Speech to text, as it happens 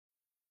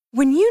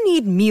When you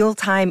need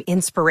mealtime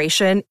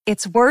inspiration,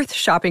 it's worth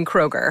shopping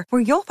Kroger,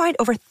 where you'll find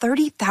over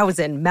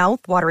 30,000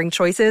 mouth-watering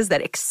choices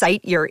that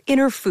excite your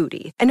inner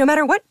foodie. And no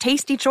matter what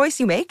tasty choice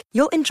you make,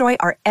 you'll enjoy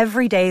our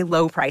everyday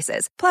low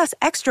prices, plus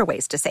extra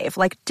ways to save,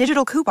 like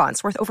digital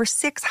coupons worth over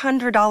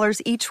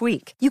 $600 each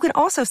week. You can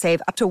also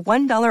save up to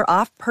 $1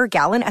 off per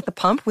gallon at the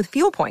pump with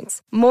fuel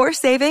points. More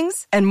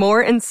savings and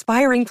more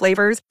inspiring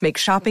flavors make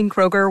shopping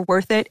Kroger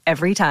worth it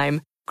every time.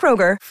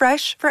 Kroger,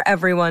 fresh for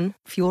everyone.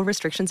 Fuel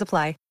restrictions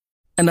apply.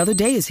 Another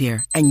day is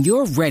here, and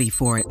you're ready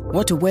for it.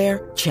 What to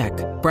wear? Check.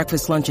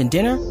 Breakfast, lunch, and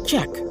dinner?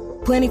 Check.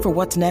 Planning for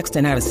what's next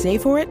and how to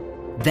save for it?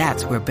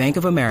 That's where Bank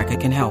of America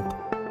can help.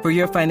 For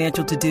your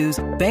financial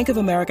to-dos, Bank of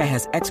America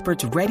has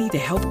experts ready to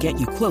help get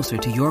you closer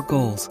to your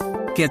goals.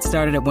 Get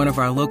started at one of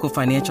our local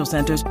financial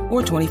centers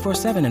or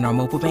 24/7 in our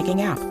mobile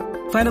banking app.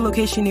 Find a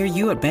location near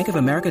you at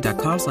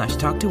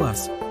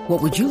bankofamerica.com/talktous.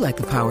 What would you like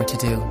the power to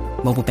do?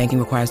 Mobile banking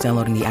requires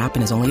downloading the app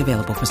and is only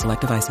available for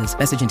select devices.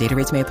 Message and data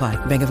rates may apply.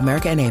 Bank of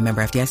America N.A.,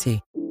 member FDIC.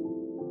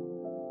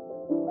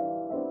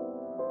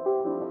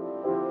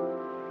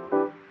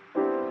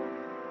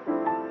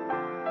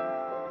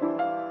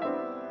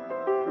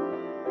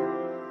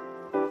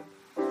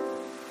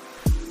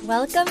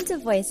 Welcome to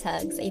Voice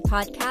Hugs, a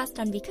podcast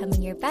on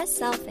becoming your best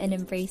self and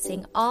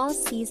embracing all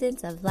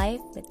seasons of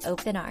life with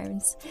open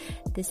arms.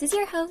 This is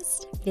your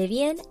host,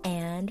 Vivian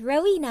and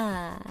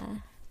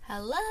Rowena.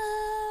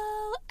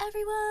 Hello,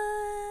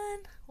 everyone.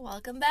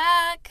 Welcome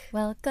back.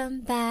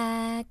 Welcome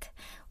back.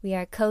 We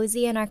are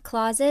cozy in our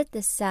closet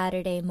this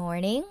Saturday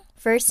morning.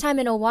 First time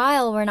in a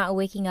while we're not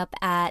waking up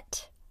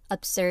at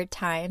absurd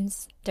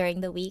times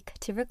during the week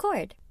to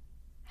record.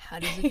 How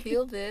does it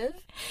feel, Viv?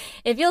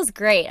 It feels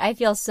great. I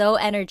feel so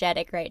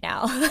energetic right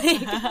now.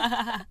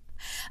 I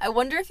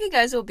wonder if you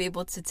guys will be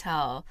able to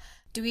tell.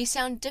 Do we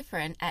sound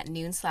different at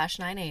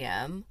noon/9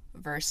 a.m.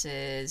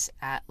 versus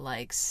at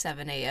like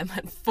 7 a.m.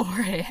 and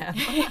 4 a.m.?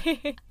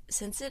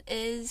 Since it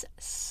is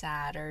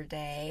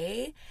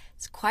Saturday,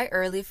 it's quite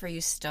early for you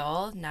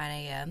still, 9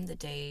 a.m.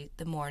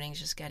 The morning's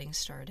just getting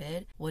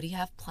started. What do you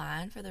have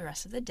planned for the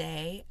rest of the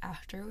day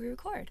after we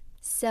record?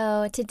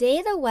 So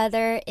today the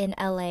weather in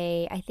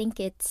LA, I think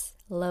it's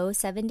low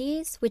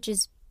 70s, which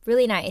is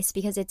really nice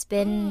because it's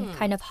been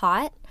kind of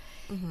hot.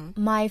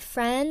 Mm-hmm. My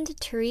friend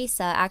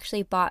Teresa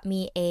actually bought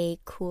me a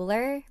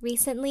cooler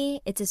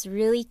recently. It's this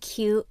really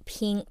cute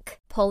pink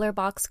polar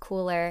box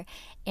cooler,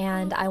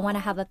 and I want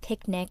to have a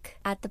picnic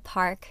at the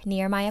park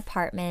near my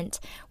apartment.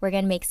 We're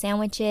going to make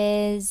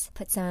sandwiches,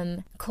 put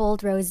some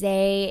cold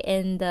rosé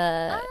in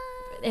the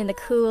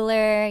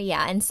cooler,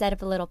 and set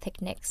up a little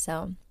picnic.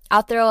 So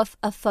I'll throw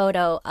a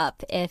photo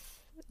up if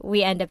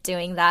we end up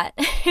doing that.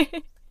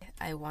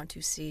 I want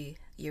to see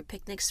your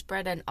picnic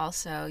spread and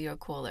also your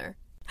cooler.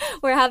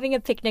 We're having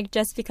a picnic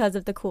just because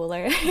of the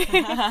cooler.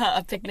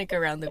 A picnic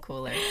around the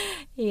cooler.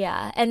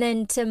 Yeah. And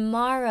then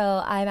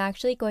tomorrow, I'm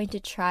actually going to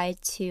try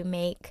to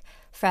make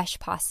fresh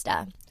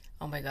pasta.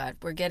 Oh my God.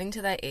 We're getting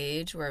to that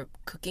age where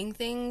cooking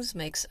things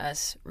makes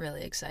us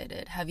really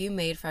excited. Have you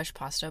made fresh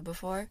pasta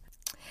before?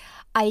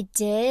 I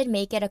did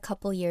make it a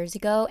couple years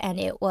ago, and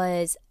it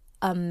was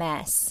a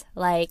mess.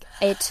 Like,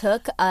 it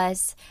took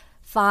us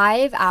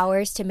 5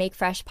 hours to make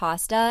fresh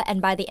pasta,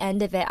 and by the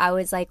end of it, I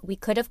was like, we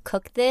could have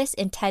cooked this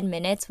in 10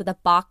 minutes with a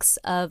box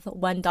of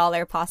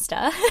 $1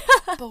 pasta.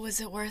 But was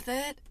it worth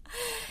it?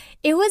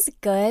 It was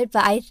good,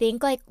 but I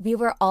think like we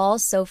were all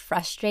so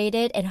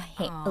frustrated and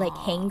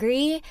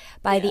hangry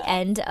by the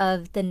end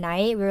of the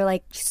night. We were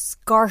like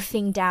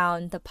scarfing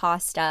down the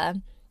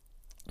pasta.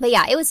 But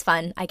yeah, it was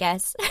fun, I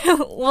guess.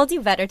 We'll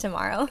do better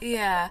tomorrow.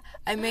 Yeah,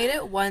 I made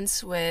it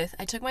once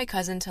I took my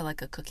cousin to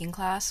like a cooking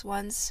class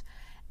once,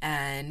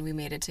 and we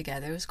made it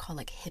together. It was called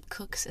like Hip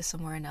Cooks, is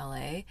somewhere in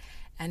LA,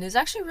 and it was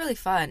actually really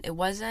fun. It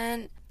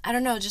wasn't, I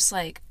don't know, just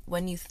like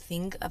when you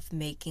think of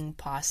making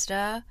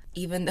pasta,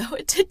 even though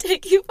it did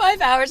take you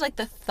 5 hours, like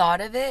the thought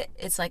of it,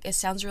 it's like, it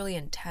sounds really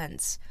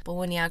intense. But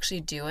when you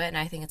actually do it, and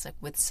I think it's like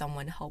with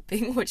someone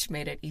helping, which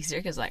made it easier,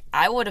 because like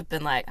I would have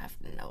been like, I have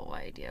no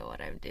idea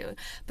what I'm doing.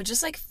 But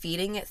just like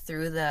feeding it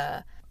through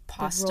the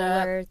pasta the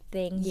roller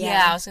thing.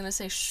 Yeah, I was gonna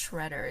say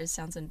shredder. It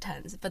sounds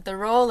intense, but the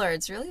roller,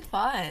 it's really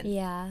fun.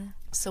 Yeah.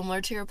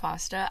 Similar to your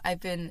pasta, I've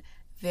been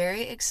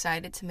very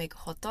excited to make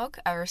hotteok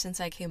ever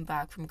since I came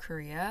back from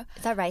Korea.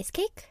 Is that rice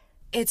cake?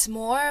 It's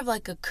more of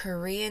like a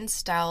Korean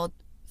style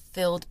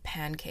filled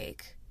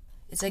pancake.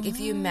 It's like if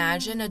you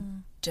imagine a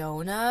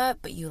donut,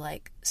 but you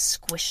like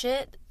squish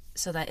it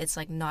so that it's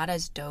like not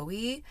as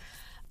doughy.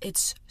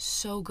 It's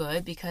so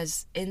good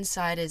because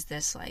inside is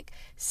this like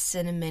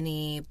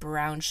cinnamony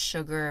brown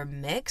sugar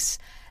mix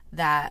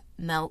that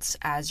melts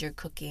as you're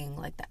cooking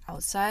like the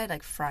outside,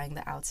 like frying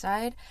the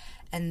outside.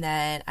 And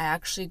then I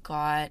actually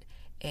got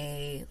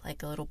a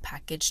little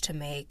package to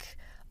make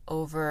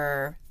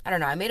over, I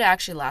don't know, I made it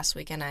actually last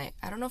week, and I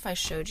don't know if I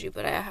showed you,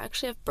 but I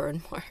actually have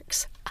burn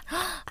marks.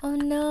 Oh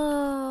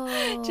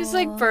no. Just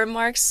like burn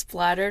marks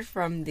splattered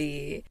from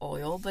the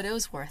oil, but it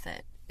was worth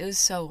it. It was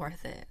so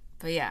worth it.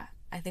 But yeah,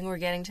 I think we're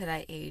getting to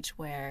that age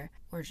where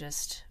we're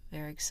just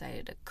very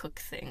excited to cook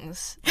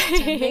things.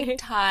 To make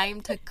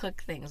time to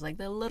cook things, like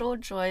the little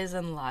joys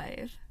in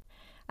life.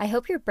 I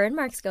hope your burn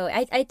marks go.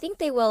 I think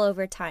they will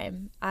over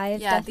time.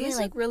 These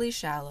look really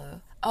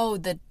shallow. Oh,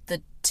 the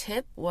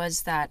tip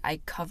was that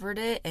I covered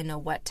it in a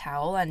wet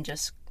towel and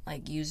just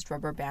like used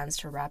rubber bands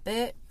to wrap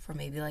it for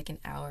maybe like an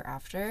hour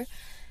after.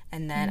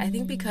 And then I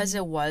think because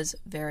it was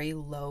very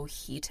low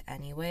heat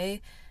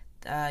anyway,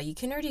 you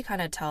can already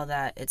kind of tell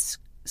that it's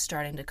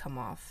starting to come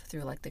off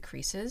through like the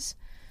creases.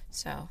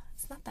 So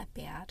it's not that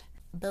bad.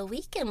 The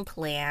weekend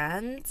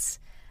plans.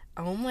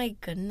 Oh my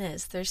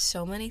goodness, there's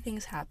so many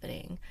things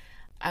happening.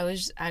 I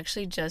was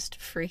actually just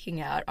freaking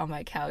out on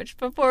my couch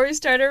before we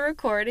started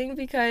recording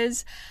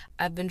because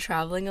I've been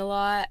traveling a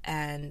lot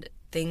and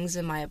things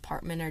in my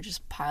apartment are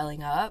just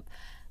piling up.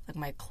 Like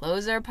my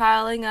clothes are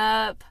piling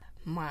up,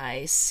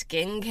 my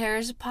skincare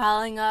is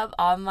piling up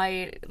on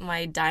my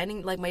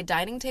dining, like my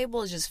dining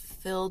table is just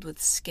filled with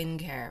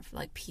skincare,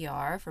 like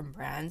PR from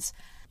brands,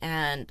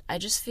 and I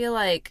just feel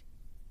like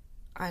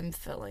I'm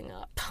filling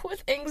up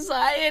with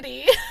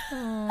anxiety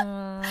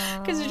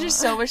because there's just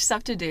so much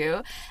stuff to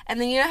do.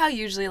 And then you know how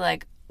usually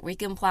like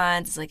weekend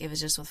plans, it's like if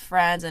it's just with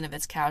friends and if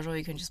it's casual,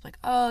 you can just be like,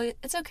 oh,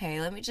 it's okay,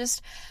 let me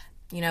just,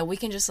 you know, we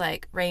can just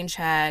like rain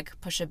check,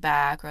 push it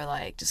back, or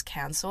like just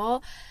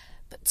cancel.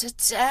 But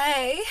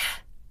today,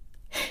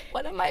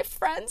 one of my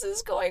friends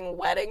is going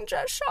wedding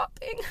dress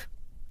shopping.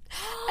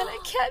 And I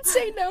can't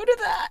say no to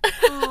that.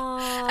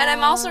 And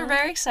I'm also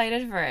very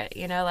excited for it.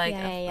 You know, like,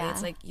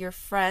 it's like your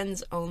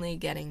friend's only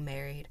getting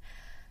married.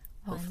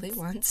 Hopefully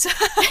once.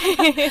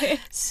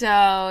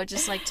 So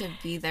just like to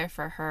be there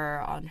for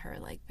her on her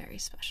like very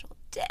special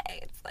day.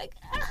 It's like,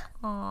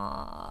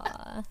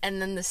 Aww.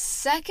 And then the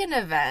second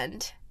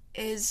event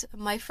is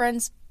my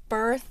friend's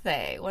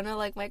birthday. One of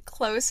like my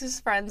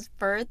closest friends'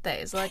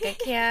 birthdays. Like I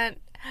can't.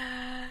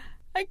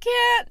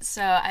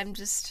 So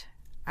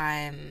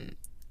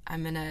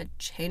I'm going to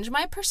change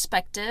my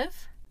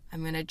perspective,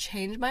 I'm going to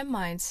change my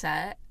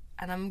mindset,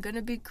 and I'm going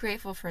to be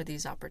grateful for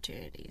these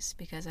opportunities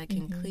because I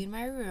can clean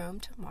my room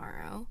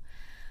tomorrow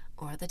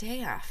or the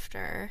day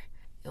after.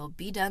 It'll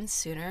be done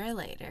sooner or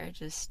later.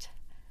 Just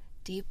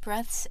deep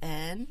breaths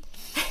in,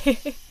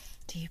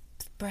 deep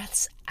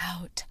breaths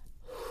out.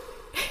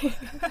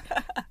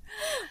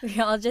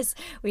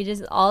 We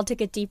just all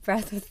took a deep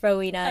breath with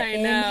Rowena. I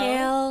know.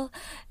 Inhale,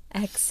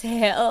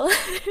 exhale.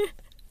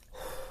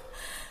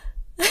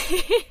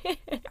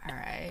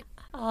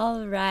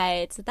 All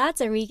right. So that's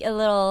a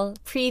little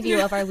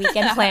preview of our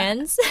weekend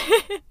plans.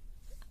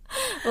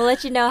 We'll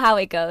let you know how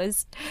it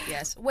goes.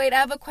 Yes. Wait, I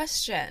have a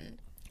question.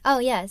 Oh,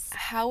 yes.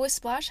 How was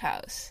Splash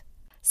House?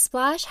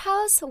 Splash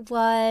House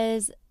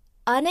was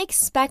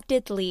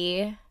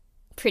unexpectedly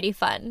pretty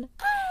fun.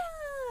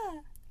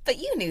 But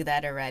you knew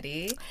that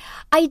already.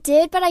 I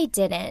did, but I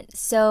didn't.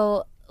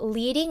 So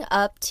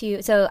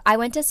I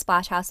went to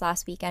Splash House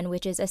last weekend,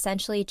 which is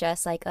essentially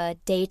just like a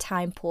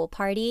daytime pool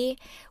party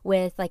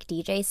with like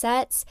DJ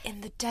sets.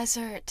 In the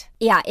desert.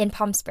 Yeah, in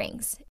Palm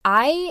Springs.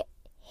 I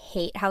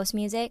hate house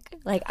music.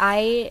 Like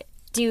I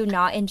do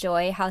not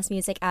enjoy house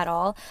music at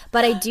all,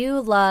 but I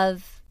do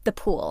love the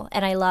pool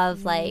and I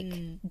love like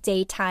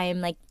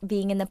daytime, like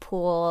being in the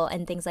pool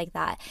and things like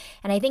that.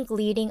 And I think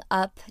leading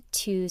up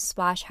to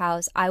Splash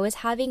House, I was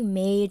having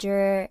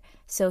major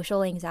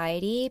social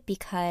anxiety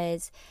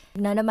because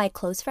none of my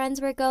close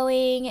friends were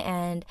going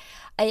and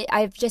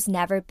I've just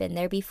never been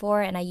there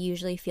before, and I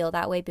usually feel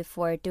that way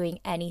before doing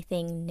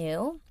anything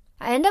new.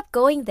 I end up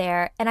going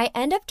there and I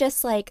end up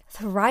just like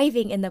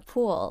thriving in the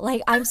pool.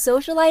 Like I'm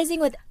socializing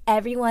with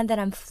everyone that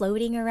I'm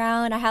floating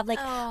around. I have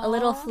like a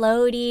little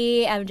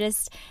floaty. I'm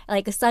just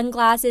like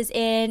sunglasses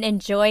in,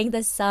 enjoying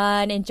the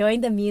sun,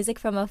 enjoying the music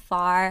from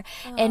afar.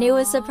 And it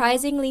was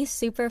surprisingly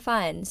super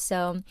fun.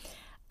 So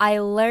I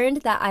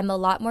learned that I'm a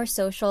lot more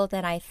social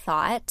than I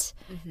thought,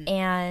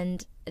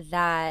 and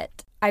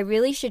that I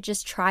really should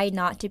just try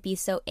not to be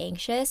so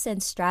anxious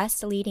and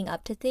stressed leading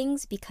up to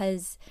things,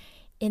 because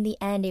in the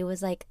end it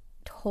was like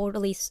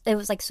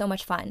so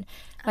much fun.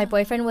 My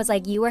boyfriend was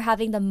like, you were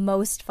having the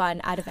most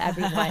fun out of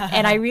everyone.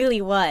 And I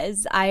really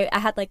was. I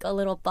had like a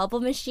little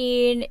bubble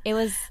machine. It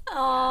was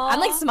I'm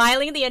like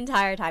smiling the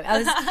entire time.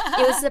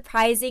 It was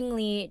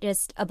surprisingly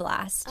just a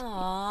blast.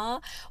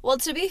 Aww. Well,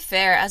 to be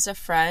fair, as a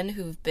friend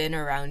who's been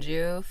around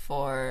you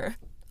for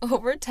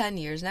over 10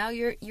 years now,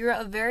 you're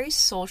a very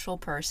social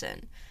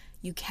person.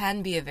 You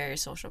can be a very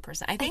social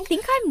person. I think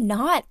I'm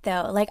not,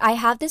 though. Like I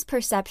have this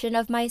perception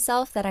of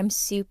myself that I'm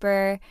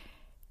super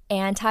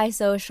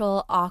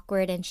antisocial,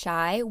 awkward, and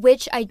shy,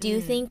 which I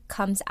do think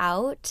comes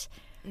out.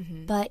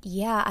 But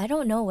yeah, I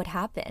don't know what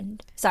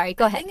happened. Sorry,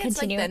 go ahead,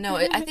 continue.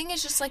 I think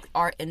it's just like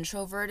our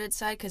introverted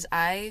side, because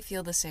I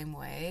feel the same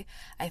way.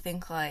 I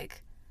think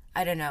like,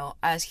 I don't know,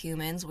 as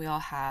humans, we all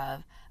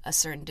have a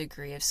certain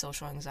degree of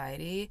social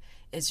anxiety.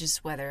 It's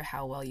just whether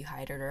how well you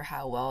hide it or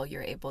how well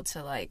you're able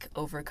to like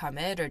overcome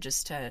it, or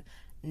just to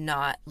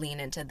not lean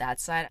into that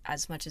side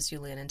as much as you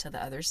lean into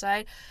the other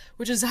side,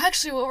 which is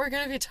actually what we're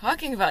going to be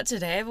talking about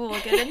today, but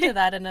we'll get into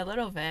that in a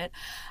little bit.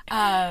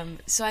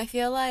 So I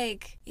feel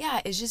like,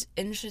 yeah, it's just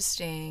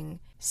interesting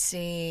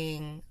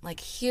seeing, like,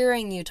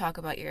 hearing you talk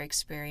about your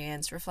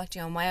experience,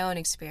 reflecting on my own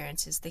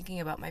experiences, thinking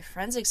about my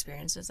friends'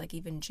 experiences, like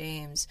even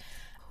James,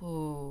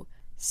 who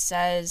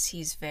says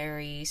he's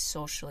very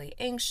socially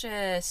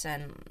anxious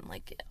and,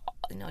 like,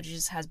 you know,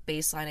 just has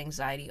baseline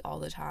anxiety all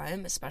the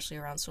time, especially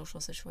around social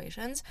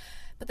situations.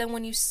 But then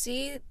when you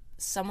see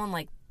someone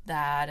like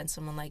that and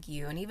someone like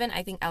you, and even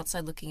I think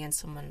outside looking in,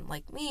 someone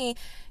like me,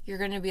 you're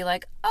going to be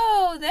like,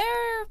 oh,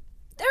 they're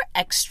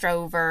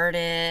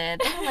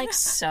extroverted, they're like,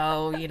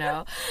 so, you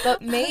know.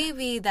 But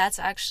maybe that's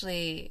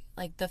actually,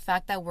 like, the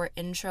fact that we're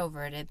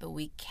introverted but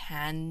we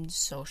can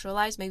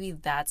socialize, maybe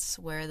that's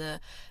where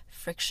the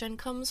friction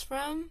comes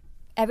from.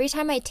 Every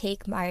time I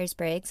take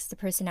Myers-Briggs, the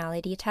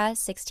personality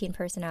test, 16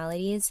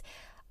 personalities,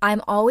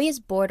 I'm always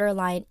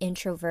borderline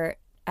introvert,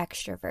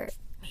 extrovert.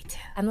 Me too.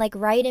 I'm like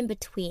right in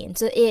between.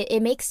 So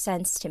it makes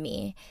sense to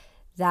me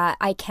that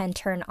I can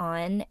turn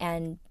on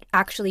and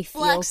actually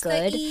feel Flex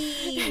good. the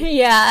E.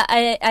 Yeah,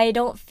 I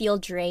don't feel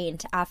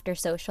drained after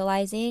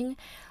socializing,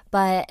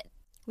 but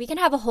we can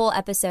have a whole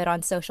episode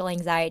on social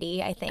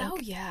anxiety, I think. Oh,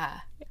 yeah.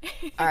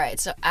 All right,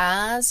 so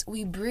as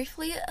we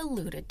briefly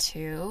alluded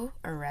to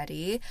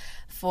already,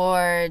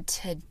 for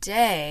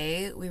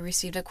today, we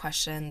received a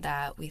question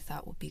that we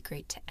thought would be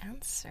great to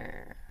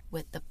answer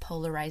with the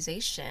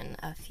polarization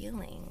of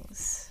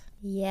feelings.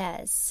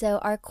 Yes, so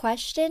our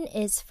question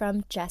is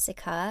from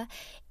Jessica,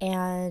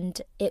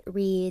 and it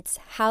reads,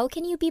 how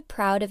can you be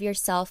proud of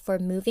yourself for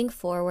moving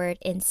forward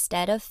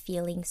instead of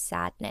feeling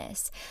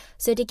sadness?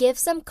 So to give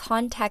some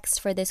context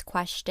for this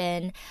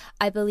question,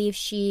 I believe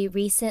she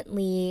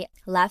recently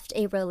left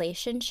a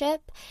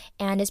relationship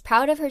and is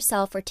proud of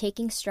herself for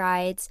taking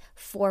strides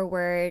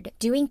forward,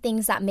 doing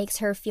things that makes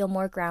her feel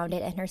more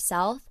grounded in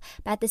herself.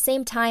 But at the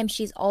same time,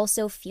 she's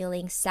also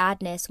feeling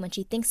sadness when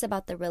she thinks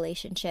about the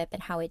relationship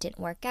and how it didn't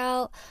work out,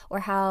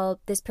 or how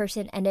this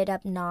person ended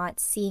up not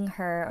seeing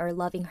her or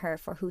loving her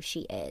for who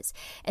she is.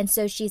 And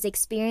so she's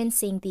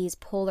experiencing these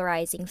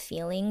polarizing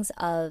feelings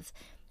of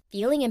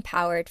feeling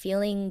empowered,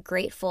 feeling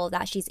grateful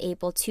that she's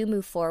able to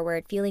move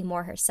forward, feeling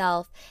more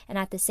herself, and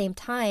at the same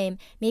time,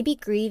 maybe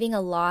grieving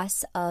a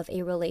loss of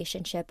a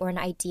relationship or an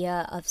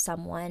idea of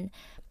someone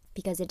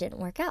because it didn't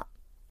work out.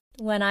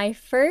 When I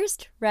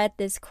first read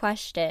this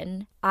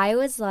question, I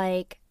was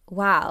like,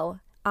 wow,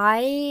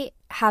 I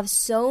have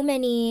so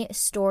many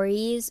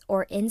stories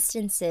or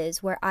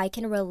instances where I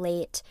can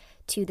relate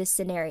to the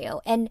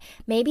scenario, and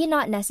maybe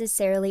not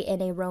necessarily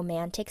in a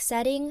romantic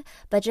setting,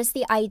 but just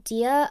the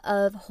idea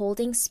of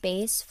holding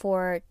space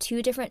for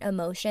two different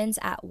emotions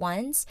at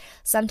once.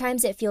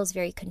 Sometimes it feels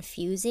very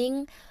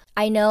confusing.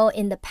 I know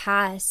in the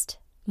past,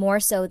 more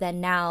so than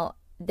now,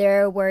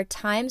 there were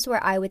times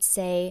where I would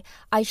say,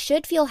 I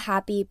should feel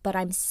happy, but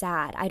I'm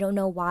sad. I don't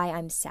know why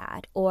I'm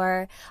sad.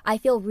 Or I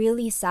feel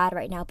really sad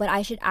right now, but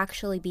I should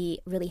actually be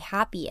really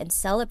happy and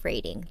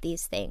celebrating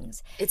these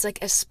things. It's like,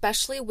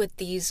 especially with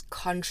these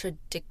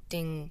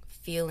contradicting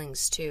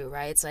feelings too,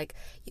 right? It's like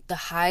the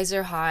highs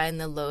are high and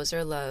the lows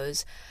are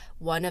lows.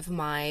 One of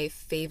my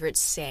favorite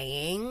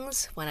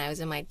sayings when I was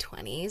in my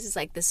 20s is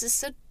like, this is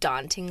so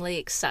dauntingly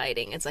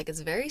exciting. It's like, it's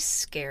very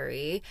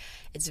scary,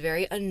 it's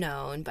very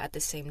unknown, but at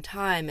the same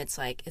time, it's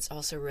like, it's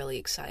also really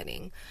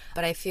exciting.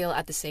 But I feel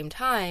at the same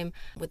time,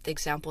 with the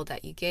example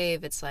that you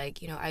gave, it's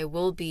like, you know, I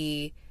will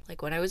be,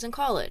 like when I was in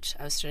college,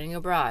 I was studying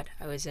abroad,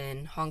 I was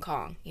in Hong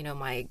Kong, you know,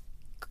 my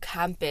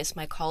campus,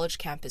 my college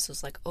campus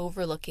was like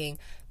overlooking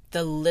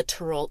the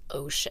literal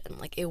ocean.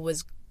 Like, it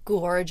was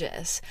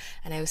gorgeous,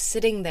 and I was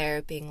sitting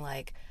there being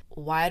like,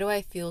 why do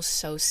I feel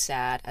so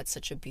sad at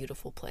such a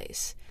beautiful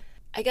place?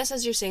 I guess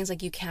as you're saying, it's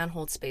like you can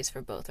hold space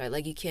for both, right?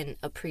 Like, you can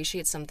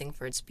appreciate something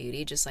for its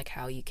beauty, just like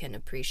how you can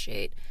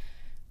appreciate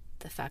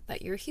the fact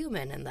that you're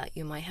human and that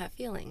you might have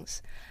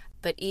feelings.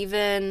 But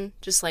even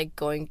just like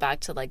going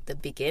back to like the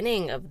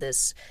beginning of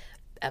this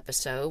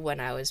episode, when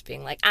I was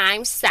being like,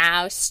 I'm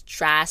so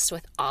stressed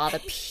with all the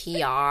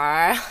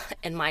PR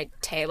in my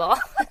table,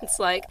 it's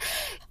like,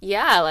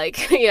 yeah,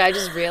 like, yeah, I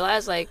just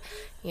realized, like,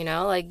 you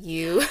know, like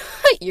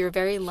you're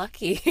very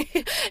lucky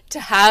to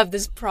have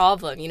this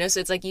problem, you know. So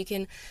it's like you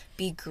can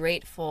be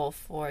grateful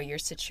for your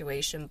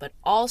situation, but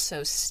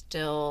also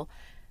still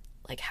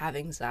like have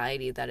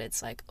anxiety that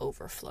it's like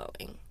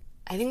overflowing.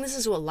 I think this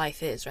is what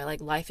life is, right?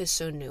 Like, life is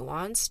so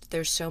nuanced,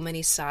 there's so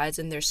many sides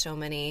and there's so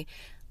many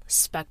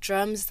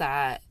spectrums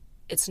that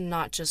it's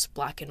not just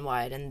black and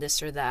white and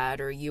this or that,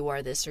 or you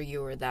are this or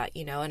you are that,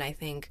 you know. And I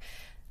think,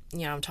 you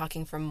know, I'm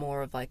talking from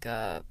more of like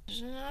I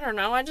don't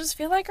know, I just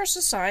feel like our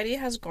society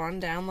has gone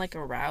down like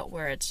a route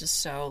where it's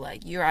just so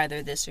like, you're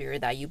either this or you're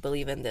that, you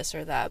believe in this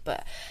or that.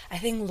 But I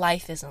think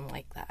life isn't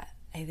like that.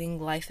 I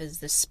think life is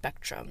this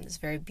spectrum, this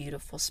very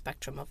beautiful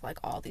spectrum of like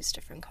all these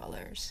different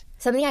colors.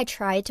 Something I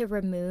tried to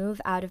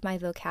remove out of my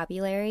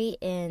vocabulary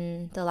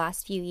in the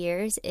last few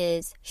years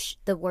is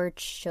the word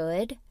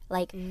should.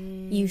 Like,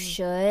 you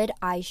should,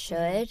 I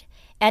should.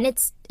 And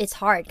it's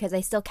hard because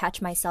I still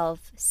catch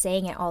myself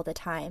saying it all the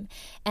time.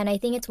 And I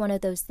think it's one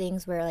of those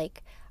things where,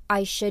 like,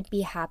 I should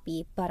be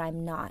happy, but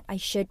I'm not. I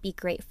should be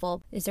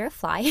grateful. Is there a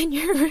fly in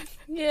your room?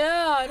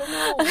 Yeah, I don't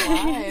know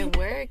why,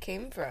 where it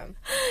came from.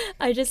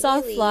 I just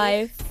saw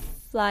a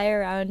fly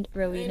around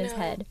Rowena's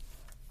head.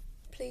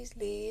 Please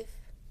leave.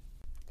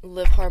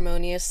 Live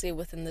harmoniously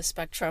within the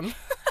spectrum.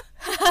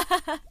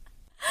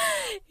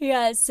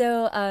 Yeah,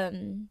 so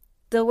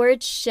the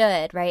word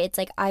should, right? It's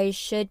like, I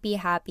should be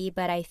happy,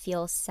 but I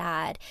feel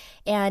sad.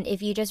 And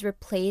if you just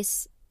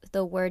replace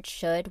the word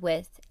should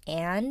with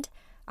and,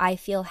 I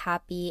feel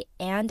happy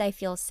and I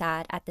feel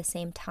sad at the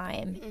same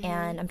time.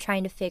 And I'm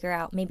trying to figure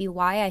out maybe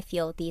why I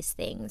feel these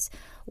things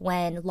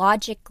when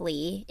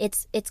logically,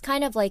 it's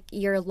kind of like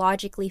you're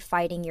logically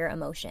fighting your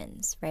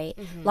emotions, right?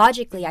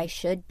 Logically, I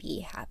should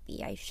be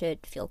happy. I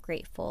should feel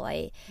grateful.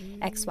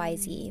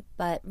 XYZ.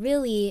 But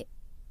really,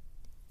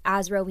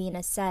 as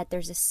Rowena said,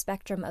 there's a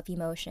spectrum of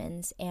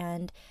emotions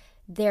and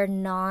they're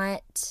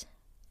not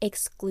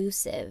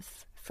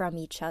exclusive from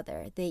each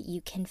other, that you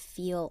can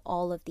feel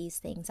all of these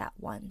things at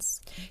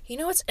once. You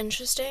know what's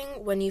interesting?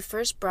 When you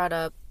first brought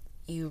up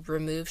you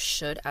remove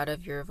should out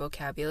of your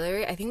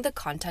vocabulary, I think the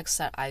context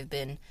that I've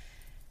been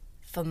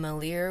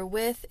familiar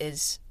with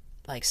is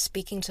like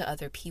speaking to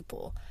other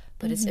people.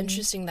 But it's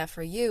interesting that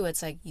for you,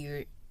 it's like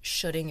you're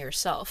shoulding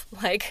yourself.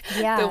 Like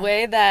the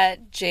way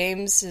that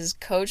James's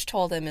coach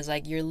told him is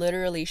like, you're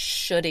literally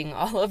shoulding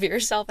all of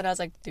yourself. And I was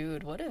like,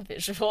 dude, what a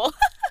visual.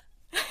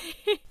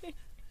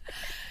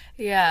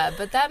 Yeah,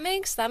 but that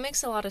makes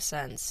a lot of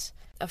sense.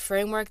 A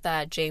framework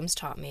that James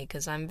taught me,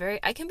 because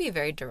I can be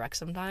very direct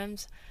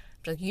sometimes.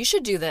 I'm like, you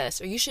should do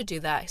this or you should do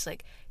that. He's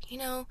like,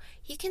 you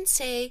can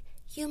say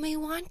you may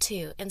want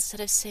to instead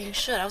of saying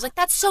should. I was like,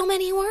 that's so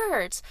many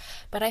words.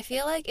 But I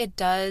feel like it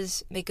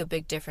does make a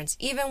big difference,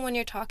 even when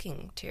you're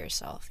talking to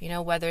yourself,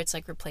 whether it's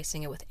like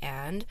replacing it with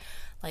and,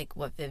 like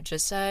what Viv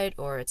just said,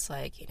 or it's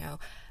like,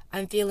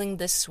 I'm feeling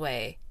this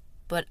way,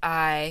 but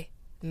I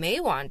may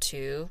want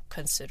to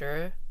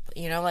consider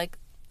like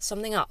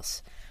something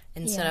else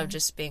instead of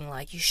just being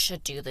like, you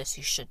should do this,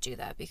 you should do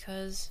that,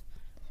 because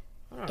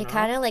it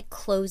kind of like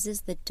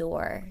closes the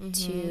door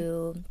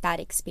to that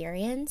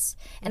experience.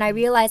 And I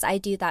realize I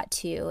do that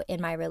too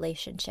in my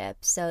relationship.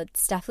 So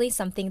it's definitely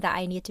something that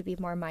I need to be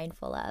more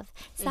mindful of.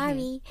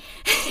 Sorry.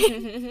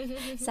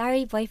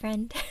 Sorry,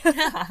 boyfriend.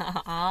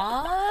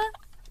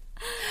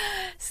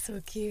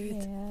 So cute.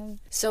 Yeah.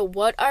 So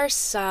what are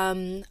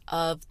some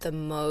of the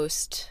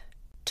most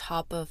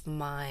top of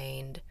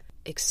mind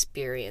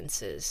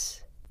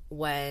experiences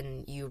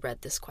when you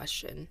read this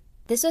question?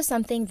 This was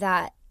something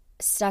that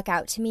stuck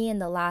out to me in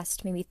the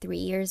last maybe 3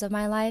 years of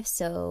my life,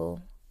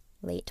 so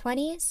late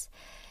 20s.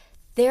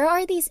 There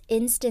are these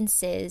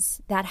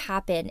instances that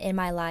happen in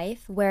my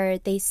life where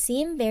they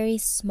seem very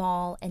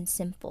small and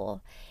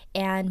simple,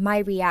 and my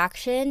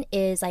reaction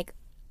is like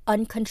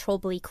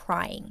uncontrollably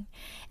crying.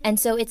 And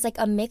so it's like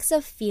a mix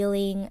of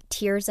feeling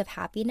tears of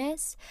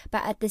happiness,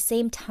 but at the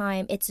same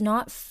time, it's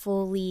not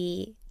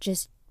fully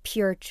just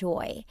pure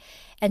joy.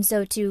 And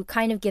so to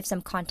kind of give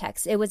some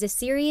context, it was a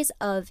series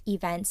of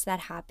events that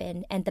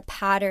happened and the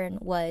pattern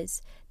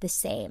was the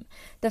same.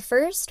 The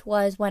first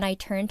was when I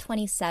turned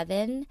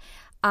 27,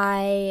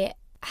 I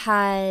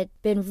had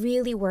been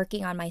really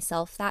working on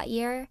myself that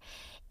year.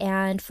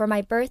 And for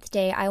my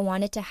birthday, I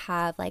wanted to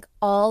have like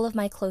all of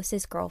my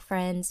closest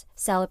girlfriends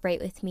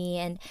celebrate with me.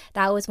 And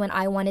that was when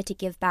I wanted to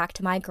give back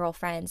to my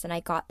girlfriends, and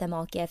I got them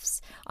all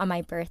gifts on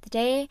my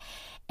birthday.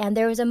 And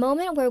there was a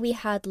moment where we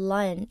had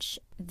lunch.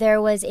 There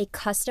was a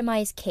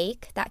customized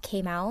cake that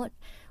came out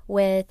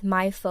with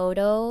my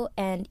photo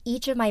and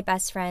each of my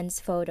best friends'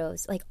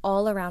 photos, like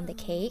all around the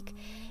cake.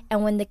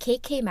 And when the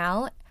cake came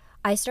out,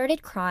 I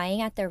started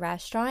crying at the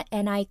restaurant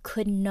and I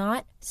could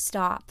not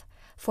stop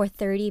for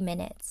 30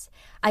 minutes.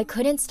 I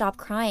couldn't stop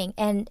crying.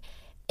 And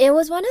it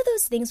was one of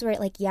those things where,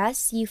 like,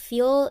 yes, you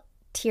feel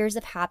tears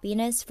of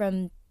happiness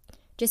from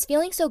just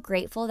feeling so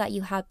grateful that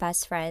you have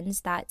best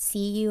friends that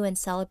see you and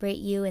celebrate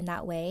you in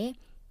that way.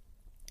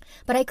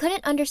 But I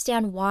couldn't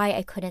understand why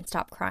I couldn't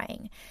stop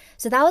crying.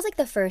 So that was like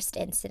the first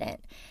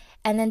incident.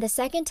 And then the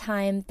second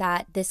time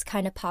that this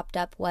kind of popped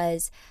up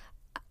was,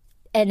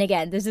 and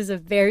again, this is a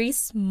very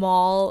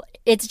small,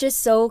 it's just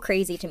so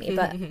crazy to me.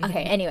 But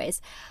okay,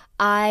 anyways.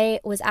 I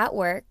was at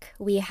work.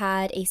 We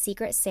had a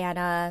Secret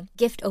Santa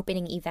gift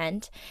opening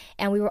event,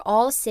 and we were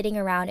all sitting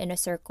around in a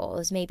circle. It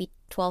was maybe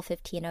 12,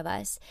 15 of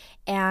us.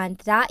 And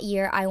that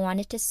year, I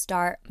wanted to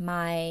start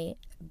my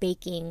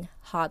baking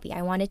hobby.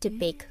 I wanted to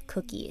bake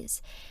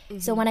cookies.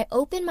 So when I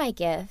opened my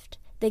gift,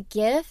 the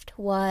gift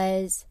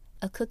was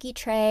a cookie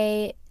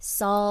tray,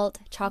 salt,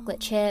 chocolate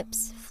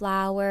chips,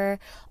 flour,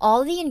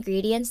 all the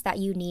ingredients that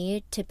you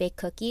need to bake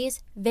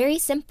cookies. Very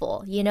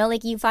simple,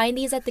 like you find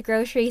these at the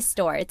grocery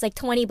store. It's like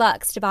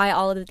 $20 to buy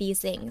all of these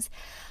things.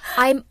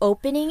 I'm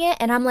opening it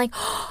and I'm like,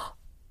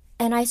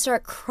 and I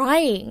start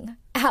crying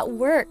at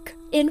work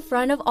in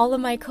front of all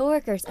of my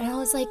coworkers. And I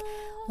was like,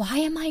 why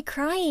am I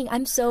crying?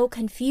 I'm so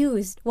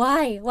confused.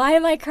 Why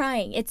am I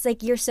crying? It's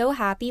like you're so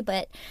happy,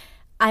 but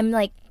I'm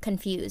like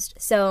confused.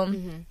 So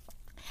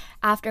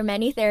after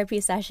many therapy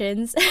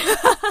sessions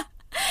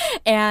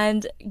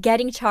and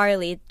getting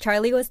Charlie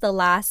was the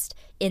last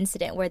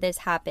incident where this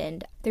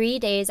happened. 3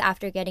 days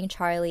after getting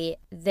Charlie,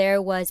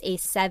 there was a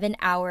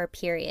 7-hour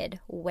period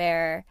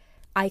where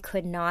I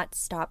could not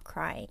stop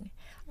crying.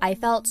 I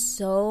felt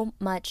so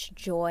much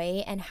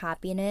joy and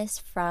happiness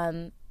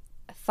from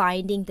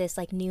finding this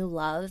like new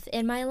love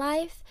in my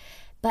life.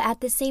 But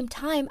at the same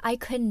time, I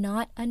could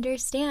not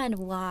understand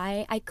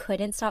why I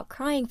couldn't stop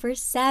crying for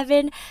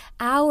 7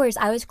 hours.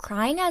 I was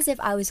crying as if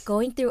I was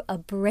going through a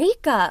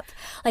breakup.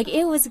 Like,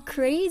 it was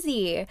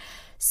crazy.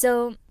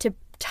 So to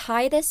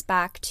tie this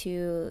back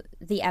to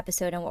the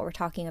episode and what we're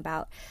talking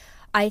about,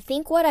 I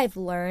think what I've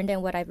learned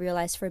and what I've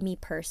realized for me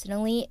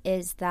personally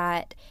is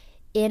that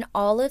in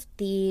all of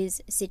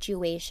these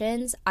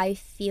situations, I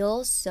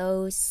feel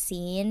so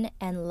seen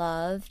and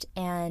loved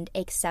and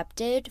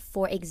accepted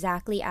for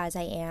exactly as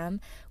I am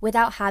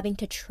without having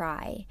to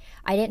try.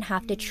 I didn't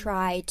have to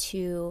try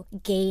to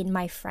gain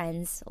my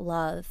friends'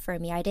 love for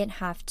me. I didn't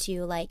have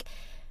to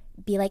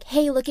be like,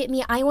 hey, look at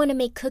me. I want to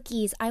make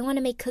cookies.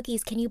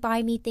 Can you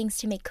buy me things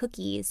to make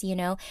cookies? You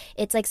know,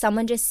 it's like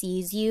someone just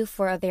sees you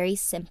for a very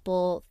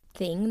simple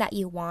thing that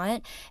you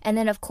want. And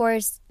then of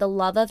course the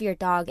love of your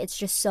dog, it's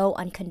just so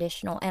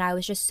unconditional, and I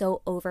was just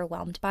so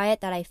overwhelmed by it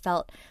that I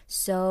felt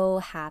so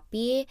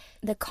happy.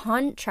 The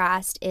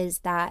contrast is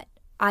that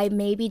I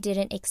maybe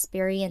didn't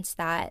experience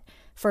that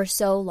for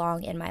so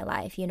long in my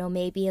life. You know,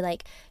 maybe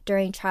like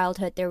during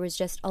childhood there was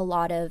just a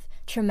lot of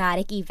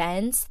traumatic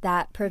events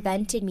that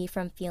prevented me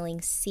from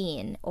feeling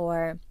seen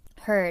or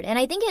heard. And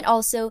I think it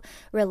also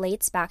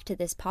relates back to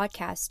this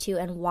podcast too,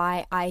 and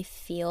why I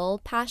feel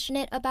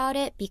passionate about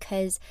it,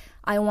 because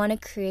I want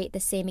to create the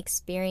same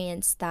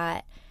experience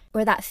that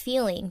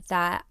feeling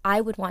that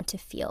I would want to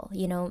feel,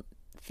 you know,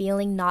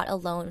 feeling not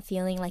alone,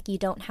 feeling like you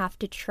don't have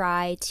to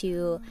try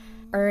to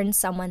earn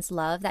someone's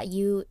love, that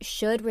you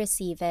should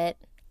receive it.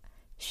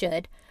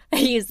 I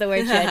use the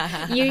word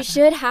should. You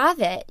should have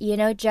it, you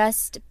know,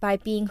 just by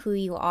being who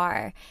you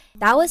are.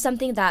 That was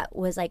something that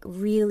was like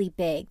really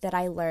big that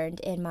I learned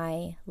in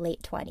my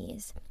late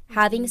 20s.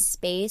 Having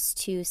space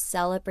to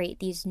celebrate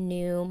these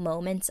new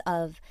moments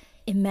of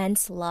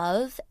immense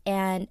love,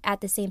 and at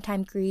the same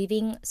time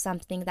grieving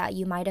something that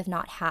you might have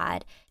not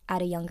had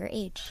at a younger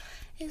age.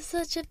 It's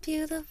such a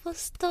beautiful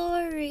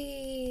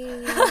story.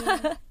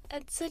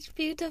 And such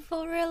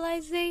beautiful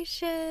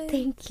realization.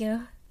 Thank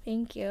you.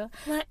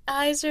 My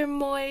eyes are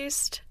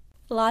moist.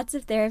 Lots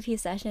of therapy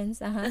sessions.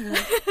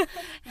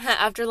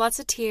 After lots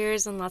of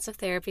tears and lots of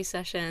therapy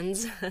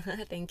sessions.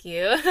 Thank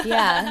you.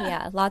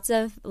 Yeah. Lots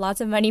of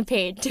money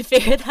paid to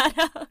figure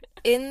that out.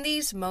 In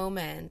these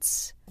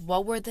moments,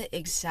 what were the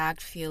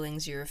exact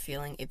feelings you were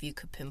feeling, if you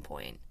could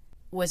pinpoint?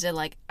 Was it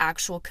like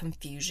actual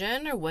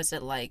confusion, or was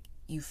it like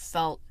you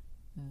felt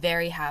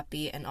very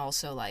happy and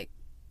also like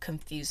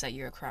confused that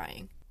you were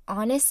crying?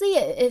 Honestly,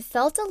 it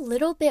felt a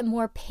little bit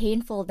more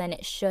painful than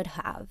it should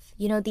have.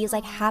 You know, these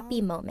like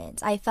happy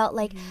moments. I felt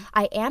like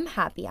I am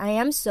happy. I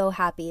am so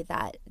happy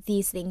that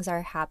these things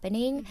are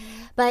happening.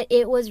 But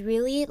it was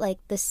really like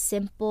the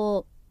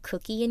simple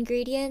cookie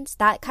ingredients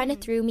that kind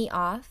of threw me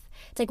off.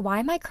 It's like, why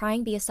am I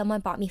crying because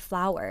someone bought me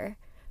flour?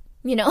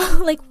 You know,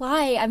 like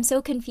why? I'm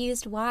so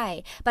confused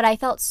why. But I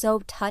felt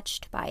so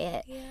touched by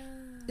it. Yeah.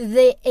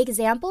 The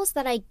examples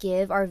that I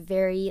give are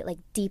very like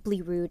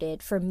deeply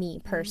rooted for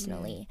me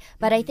personally.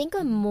 But I think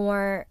a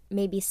more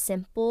maybe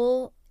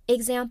simple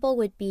example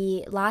would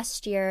be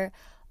last year,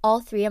 all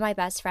 3 of my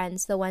best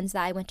friends, the ones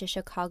that I went to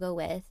Chicago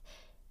with,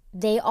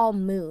 they all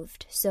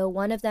moved. So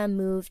one of them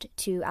moved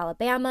to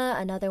Alabama,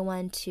 another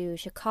one to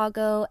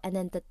Chicago, and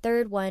then the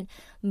third one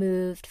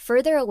moved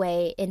further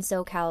away in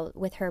SoCal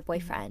with her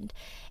boyfriend.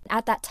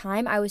 At that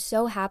time, I was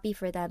so happy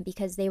for them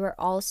because they were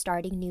all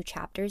starting new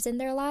chapters in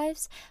their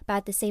lives. But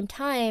at the same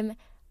time,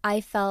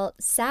 I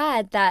felt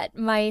sad that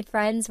my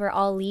friends were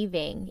all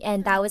leaving.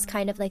 And that was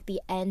kind of like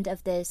the end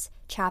of this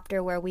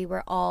chapter where we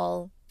were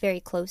all very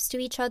close to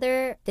each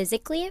other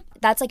physically.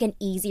 That's like an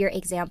easier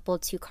example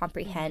to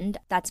comprehend.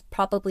 That's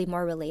probably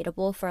more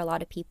relatable for a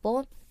lot of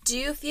people. Do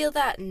you feel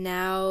that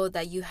now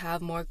that you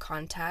have more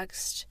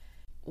context,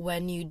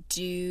 when you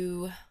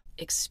do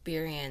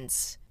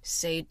experience,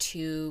 say,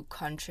 2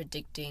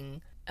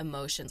 contradicting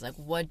emotions,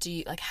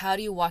 like how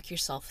do you walk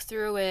yourself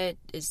through it?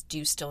 Do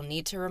you still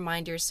need to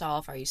remind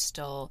yourself? Are you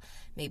still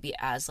maybe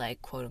as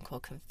like quote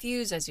unquote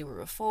confused as you were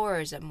before,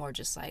 or is it more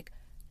just like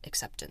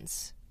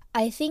acceptance?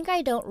 I think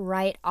I don't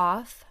write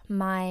off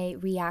my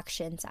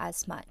reactions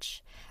as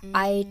much.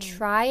 I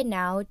try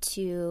now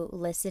to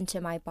listen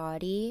to my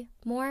body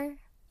more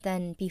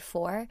than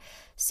before.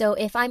 So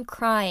if I'm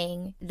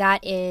crying,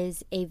 that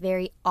is a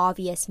very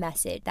obvious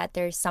message that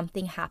there's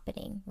something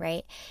happening,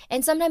 right?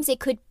 And sometimes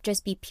it could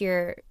just be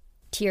pure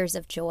tears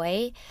of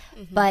joy.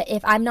 But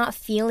if I'm not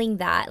feeling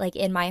that like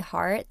in my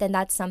heart, then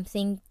that's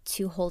something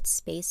to hold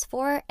space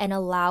for and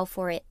allow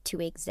for it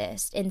to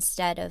exist,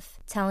 instead of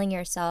telling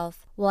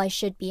yourself, well, I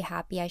should be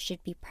happy, I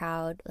should be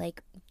proud.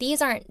 Like,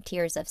 these aren't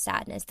tears of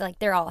sadness. Like,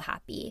 they're all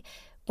happy,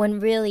 when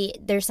really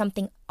there's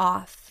something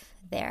off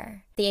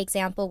there. the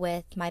example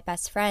with my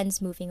best friends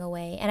moving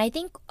away. And I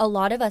think a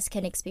lot of us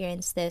can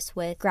experience this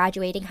with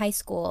graduating high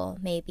school,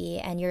 maybe,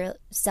 and you're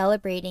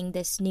celebrating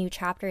this new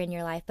chapter in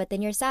your life, but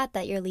then you're sad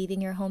that you're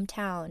leaving your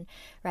hometown,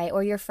 right?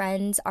 Or your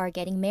friends are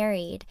getting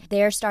married.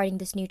 They're starting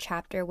this new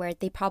chapter where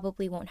they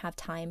probably won't have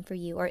time for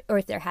you, or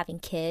if they're having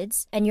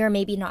kids, and you're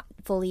maybe not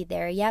fully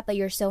there yet, but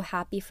you're so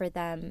happy for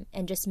them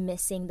and just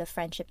missing the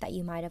friendship that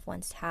you might have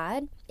once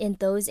had. In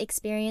those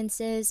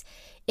experiences,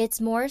 it's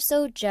more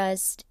so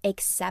just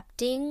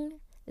accepting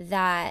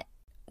that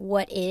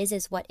what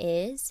is what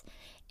is,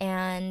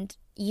 and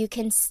you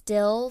can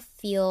still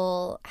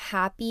feel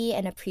happy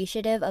and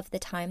appreciative of the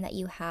time that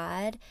you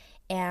had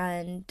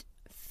and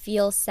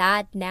feel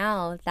sad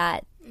now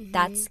that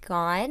that's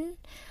gone.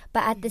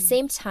 But at the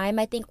same time,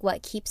 I think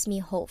what keeps me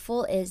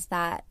hopeful is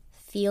that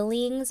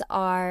feelings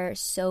are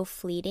so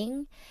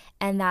fleeting,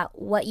 and that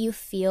what you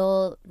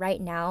feel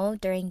right now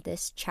during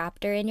this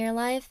chapter in your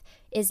life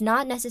is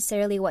not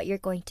necessarily what you're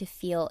going to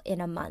feel in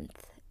a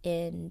month,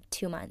 in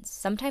 2 months,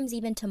 sometimes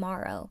even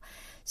tomorrow.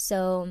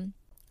 So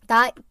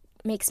that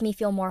makes me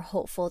feel more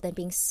hopeful than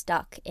being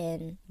stuck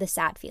in the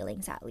sad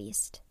feelings, at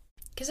least.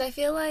 Because I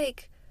feel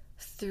like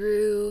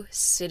through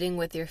sitting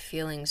with your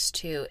feelings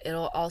too,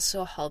 it'll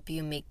also help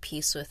you make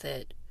peace with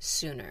it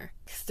sooner.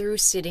 Through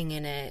sitting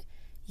in it,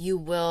 you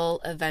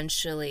will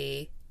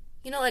eventually,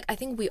 like, I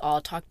think we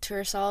all talk to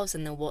ourselves,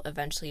 and then we'll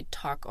eventually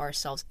talk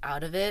ourselves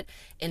out of it,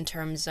 in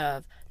terms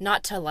of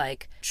not to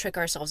like trick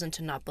ourselves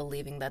into not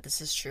believing that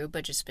this is true,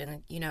 but just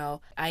being like,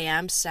 I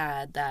am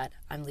sad that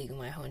I'm leaving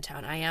my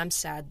hometown. I am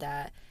sad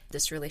that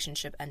this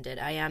relationship ended.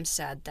 I am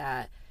sad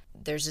that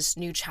there's this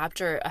new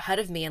chapter ahead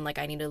of me and like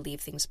I need to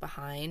leave things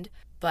behind.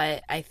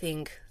 But I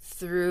think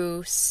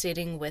through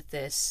sitting with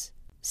this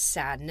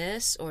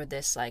sadness, or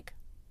this like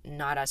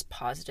not as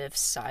positive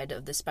side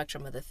of the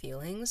spectrum of the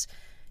feelings,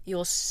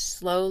 you'll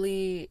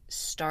slowly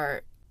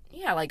start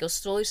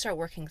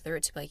working through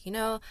it, to be like,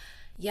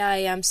 yeah, I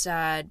am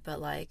sad, but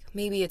like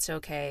maybe it's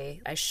okay.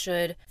 I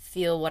should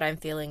feel what I'm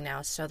feeling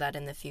now so that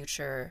in the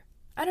future,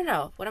 I don't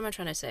know. What am I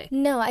trying to say?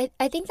 No,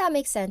 I think that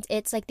makes sense.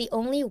 It's like the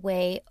only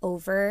way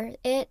over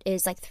it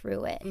is like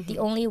through it. The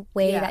only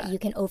way that you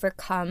can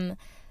overcome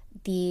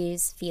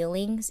these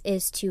feelings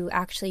is to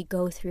actually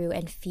go through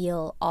and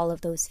feel all of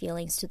those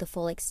feelings to the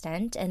full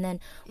extent. And then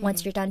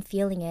once you're done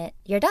feeling it,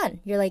 you're done.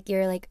 You're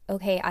like,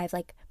 okay, I've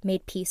like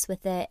made peace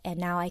with it, and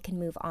now I can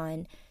move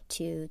on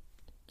to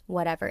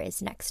whatever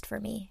is next for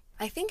me.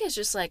 I think it's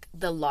just like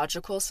the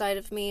logical side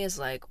of me is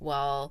like,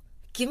 well,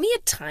 give me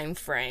a time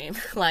frame.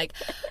 Like,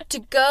 to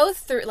go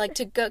through, like,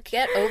 to go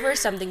get over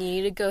something, you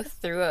need to go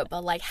through it,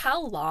 but like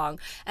how long?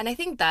 And I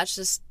think that's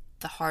just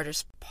the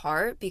hardest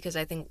part, because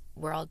I think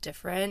we're all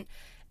different,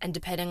 and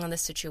depending on the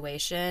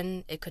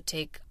situation, it could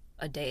take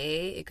a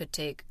day, it could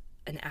take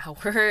an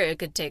hour, it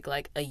could take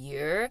like a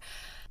year.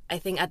 I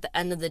think at the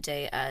end of the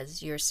day,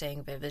 as you're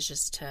saying, Viv, is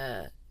just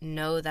to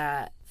know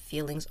that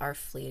feelings are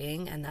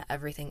fleeting and that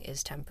everything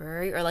is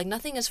temporary, or like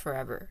nothing is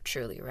forever,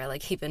 truly, right?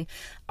 Like even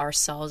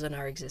ourselves and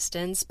our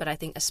existence, but I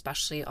think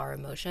especially our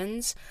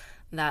emotions,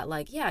 that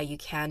like, yeah, you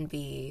can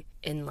be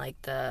in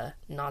like the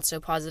not so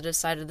positive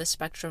side of the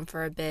spectrum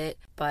for a bit,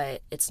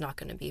 but it's not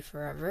going to be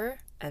forever.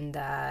 And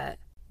that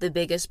the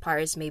biggest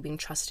part is maybe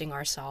trusting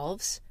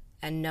ourselves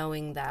and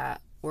knowing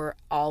that we're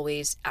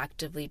always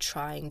actively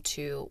trying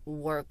to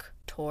work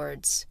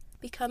towards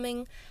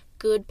becoming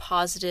good,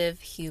 positive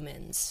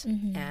humans.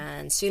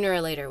 And sooner or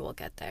later we'll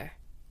get there.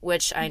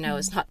 Which I know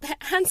is not the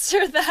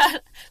answer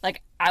that,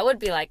 like, I would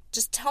be like,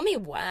 just tell me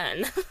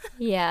when.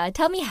 Yeah,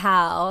 tell me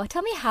how.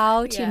 Tell me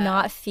how to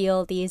not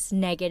feel these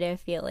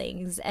negative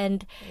feelings.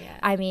 And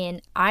I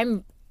mean,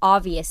 I'm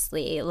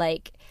obviously,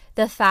 like,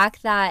 the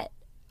fact that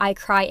I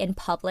cry in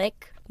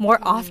public more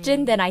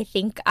often than I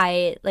think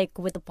I, like,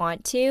 would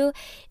want to,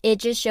 it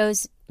just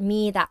shows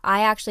me that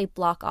I actually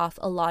block off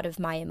a lot of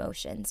my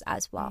emotions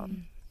as well.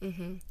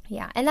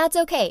 Yeah, and that's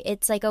okay.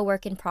 It's like a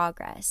work in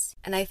progress.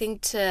 And I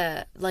think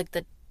to, like,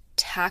 the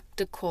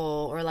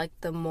tactical, or like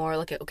the more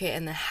like, okay,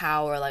 and the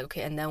how, or like,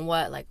 okay, and then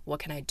what, like, what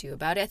can I do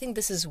about it? I think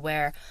this is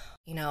where,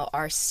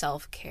 our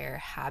self-care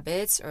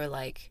habits, or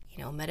like,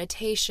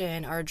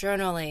 meditation, our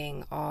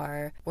journaling,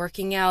 our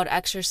working out,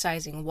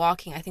 exercising,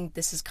 walking, I think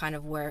this is kind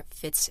of where it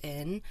fits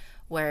in,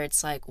 where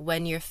it's like,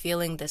 when you're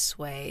feeling this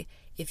way,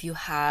 if you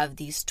have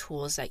these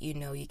tools that you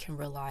can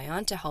rely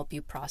on to help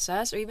you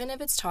process, or even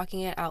if it's talking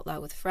it out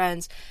loud with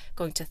friends,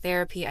 going to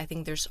therapy, I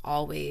think there's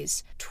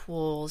always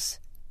tools,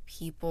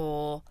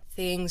 people,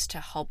 things to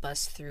help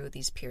us through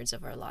these periods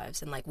of our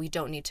lives. And like, we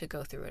don't need to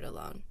go through it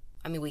alone.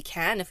 I mean, we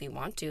can if we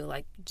want to,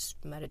 like,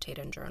 just meditate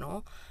and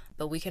journal,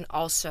 but we can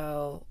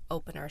also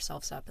open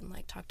ourselves up and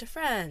like talk to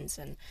friends.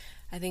 And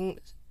I think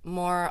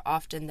more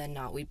often than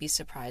not, we'd be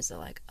surprised that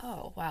like,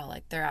 oh wow,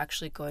 like they're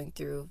actually going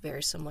through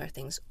very similar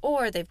things,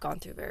 or they've gone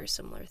through very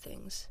similar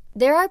things.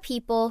 There are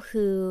people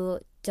who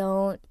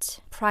don't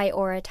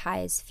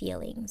prioritize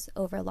feelings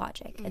over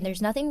logic, and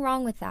there's nothing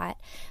wrong with that.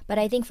 But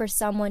I think for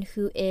someone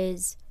who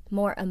is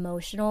more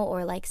emotional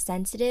or like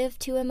sensitive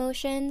to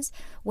emotions,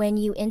 when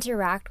you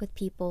interact with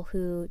people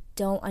who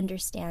don't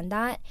understand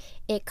that,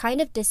 it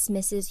kind of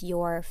dismisses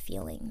your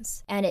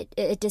feelings and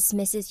it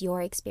dismisses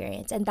your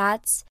experience. And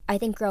that's, I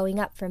think, growing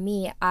up for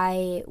me,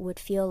 I would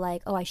feel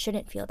like, oh, I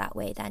shouldn't feel that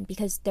way then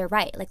because they're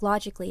right. Like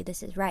logically,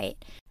 this is right.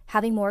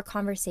 Having more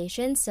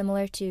conversations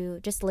similar to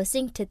just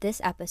listening to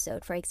this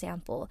episode, for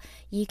example,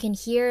 you can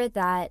hear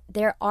that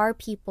there are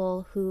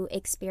people who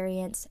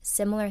experience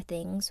similar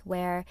things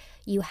where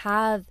you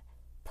have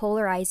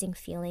polarizing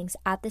feelings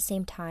at the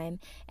same time,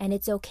 and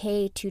it's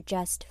okay to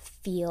just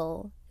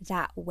feel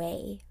that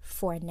way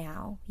for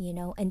now, you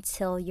know,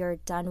 until you're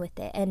done with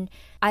it. And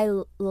I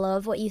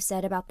love what you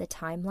said about the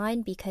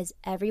timeline because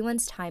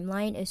everyone's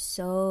timeline is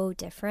so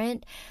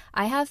different.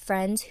 I have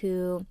friends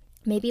who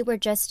maybe were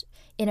just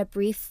in a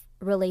brief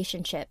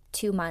relationship,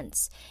 2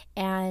 months,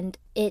 and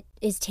it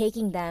is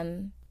taking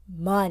them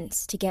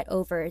months to get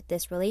over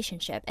this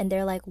relationship. And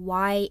they're like,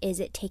 why is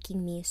it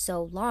taking me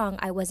so long?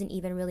 I wasn't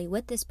even really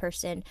with this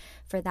person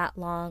for that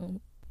long.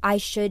 I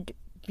should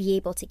be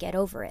able to get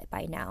over it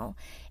by now.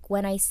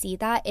 When I see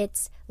that,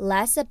 it's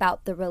less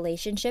about the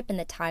relationship and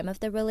the time of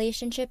the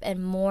relationship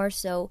and more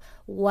so,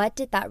 what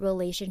did that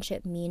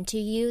relationship mean to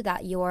you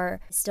that you're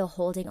still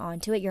holding on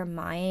to it? Your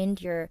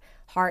mind, your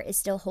heart is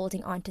still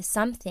holding on to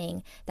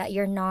something that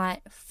you're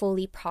not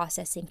fully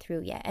processing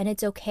through yet. And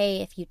it's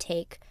okay if you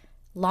take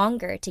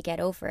longer to get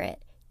over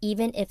it,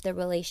 even if the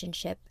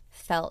relationship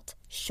felt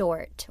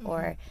short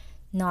or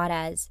not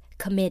as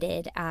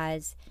committed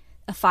as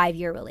a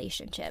 5-year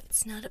relationship.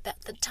 It's not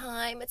about the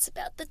time, it's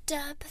about the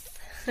depth.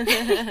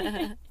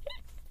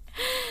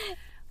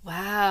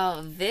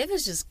 Wow, Viv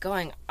is just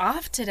going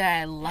off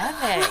today. I love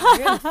it.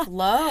 You're in the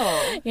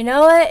flow. You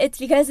know what? It's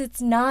because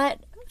it's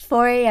not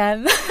 4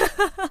 a.m.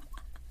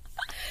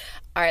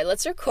 All right,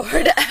 let's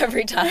record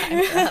every time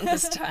around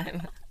this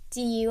time.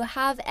 Do you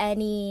have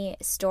any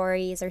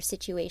stories or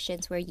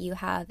situations where you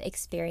have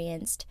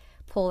experienced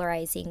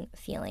polarizing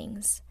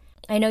feelings?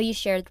 I know you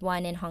shared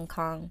one in Hong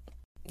Kong.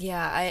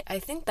 Yeah, I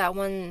think that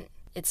one,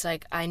 it's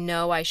like I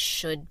know I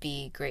should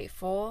be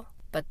grateful,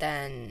 but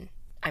then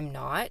I'm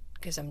not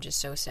because I'm just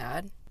so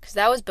sad. Because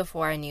that was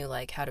before I knew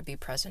like how to be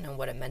present and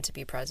what it meant to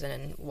be present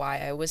and why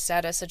I was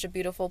sad at such a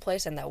beautiful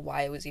place and that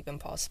why it was even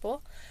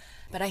possible.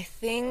 But I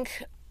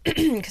think,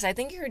 because I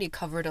think you already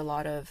covered a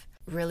lot of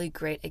really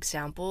great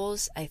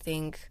examples, I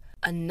think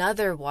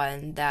another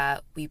one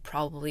that we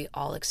probably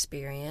all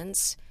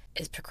experience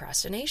is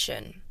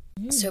procrastination.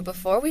 So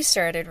before we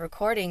started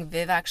recording,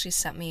 Viv actually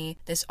sent me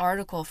this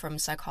article from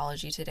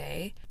Psychology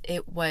Today.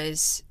 It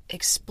was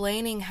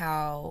explaining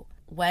how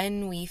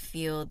when we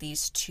feel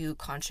these two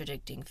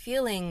contradicting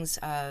feelings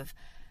of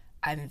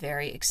I'm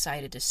very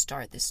excited to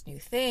start this new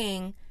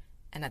thing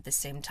and at the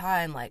same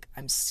time like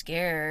I'm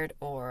scared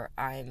or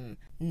I'm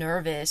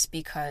nervous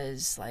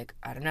because like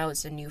I don't know,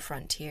 it's a new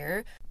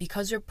frontier,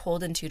 because you're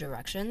pulled in two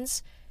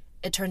directions,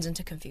 it turns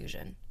into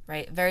confusion,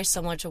 right? Very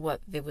similar to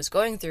what Viv was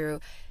going through.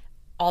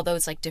 Although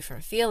it's like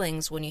different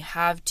feelings, when you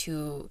have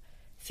two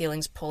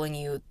feelings pulling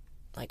you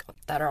like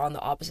that are on the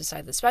opposite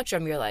side of the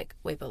spectrum, you're like,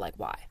 wait, but like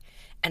why?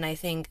 And I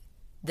think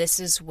this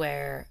is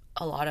where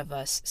a lot of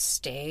us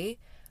stay,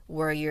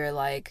 where you're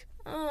like,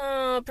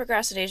 oh,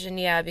 procrastination,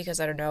 yeah, because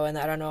I don't know, and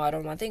I don't know, I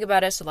don't want to think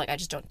about it, so like I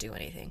just don't do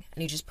anything.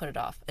 And you just put it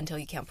off until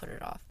you can't put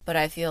it off. But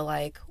I feel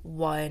like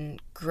one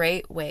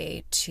great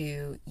way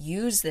to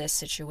use this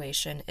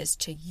situation is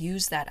to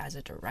use that as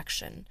a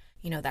direction.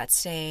 You know, that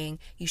saying,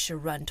 you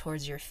should run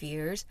towards your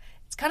fears.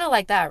 It's kind of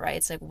like that, right?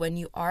 It's like when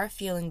you are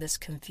feeling this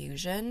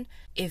confusion,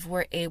 if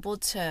we're able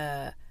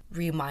to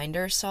remind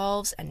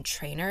ourselves and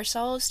train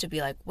ourselves to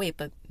be like, wait,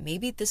 but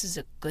maybe this is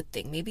a good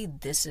thing. Maybe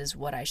this is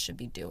what I should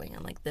be doing.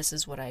 And like, this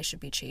is what I should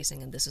be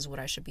chasing. And this is what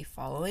I should be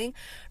following.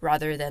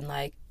 Rather than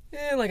like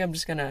I'm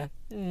just gonna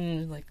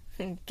like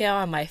get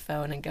on my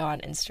phone and go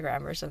on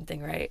Instagram or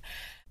something, right?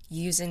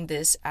 Using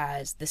this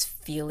as this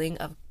feeling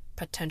of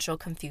potential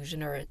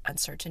confusion or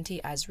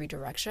uncertainty as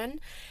redirection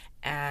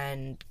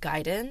and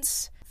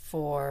guidance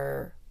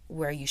for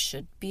where you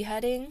should be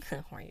heading,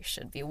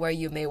 where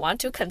you may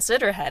want to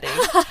consider heading.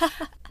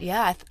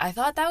 Yeah, I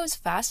thought that was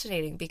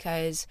fascinating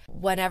because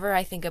whenever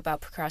I think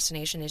about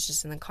procrastination, it's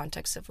just in the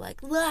context of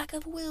like lack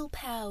of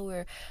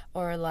willpower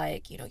or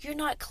like, you know, you're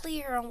not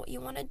clear on what you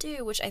want to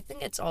do, which I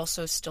think it's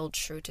also still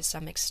true to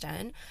some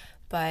extent,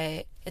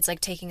 but it's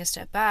like taking a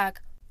step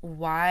back.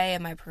 Why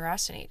am I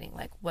procrastinating?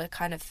 Like, what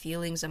kind of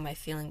feelings am I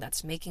feeling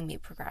that's making me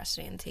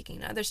procrastinate? And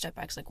taking another step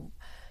back, it's like,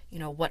 you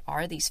know, what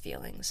are these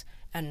feelings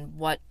and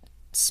what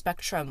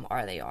spectrum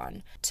are they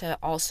on? To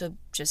also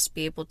just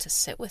be able to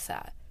sit with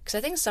that. Because I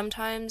think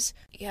sometimes,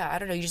 I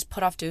don't know, you just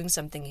put off doing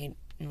something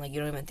and like, you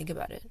don't even think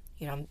about it.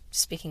 You know, I'm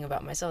speaking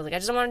about myself. Like, I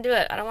just don't want to do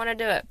it. I don't want to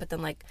do it. But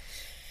then like,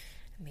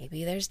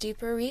 maybe there's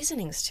deeper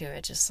reasonings to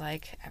it, just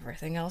like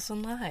everything else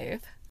in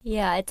life.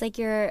 Yeah, it's like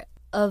you're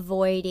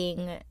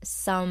avoiding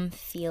some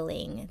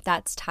feeling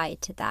that's tied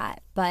to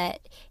that,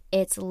 but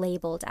it's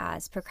labeled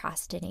as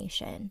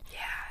procrastination.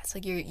 Yeah, it's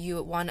like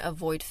you want to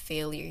avoid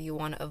failure. You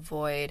want to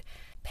avoid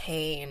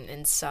pain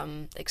in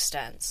some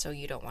extent, so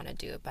you don't want to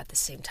do it, but at the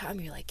same time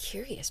you're like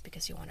curious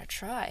because you want to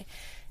try,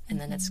 and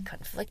then it's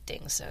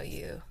conflicting, so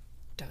you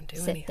don't do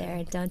anything. Sit there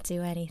and don't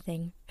do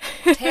anything.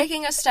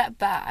 Taking a step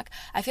back,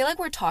 I feel like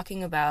we're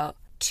talking about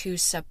two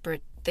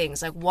separate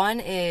things. Like, one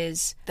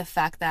is the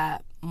fact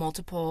that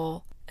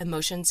multiple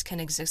emotions can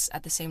exist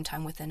at the same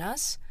time within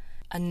us.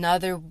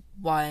 Another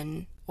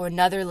one, or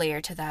another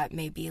layer to that,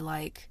 may be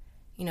like,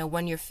 you know,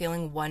 when you're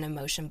feeling one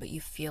emotion but you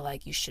feel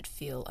like you should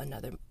feel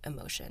another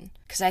emotion.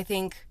 Because I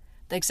think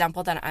the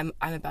example that I'm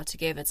about to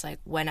give, it's like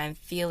when I'm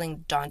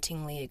feeling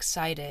dauntingly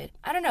excited,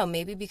 I don't know,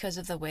 maybe because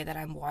of the way that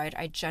I'm wired,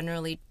 I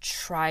generally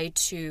try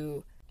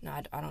to, no,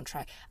 I don't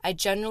try. I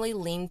generally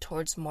lean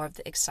towards more of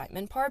the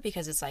excitement part,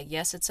 because it's like,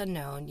 yes, it's a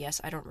known. Yes,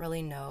 I don't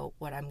really know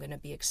what I'm going to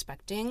be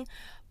expecting,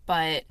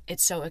 but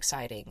it's so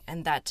exciting.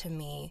 And that to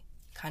me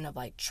kind of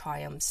like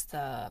triumphs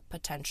the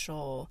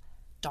potential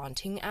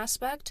daunting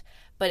aspect,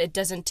 but it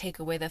doesn't take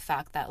away the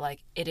fact that like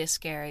it is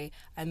scary.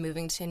 I'm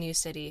moving to a new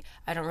city.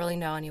 I don't really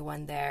know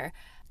anyone there.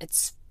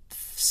 It's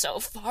so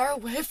far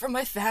away from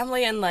my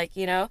family, and like,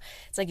 you know,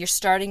 it's like you're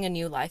starting a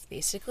new life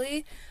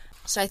basically.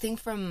 So I think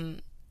from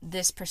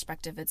this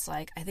perspective, it's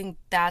like, I think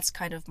that's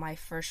kind of my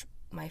first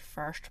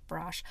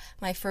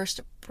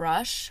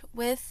brush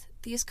with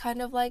these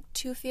kind of like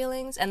two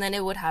feelings. And then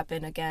it would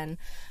happen again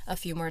a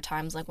few more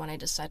times, like when I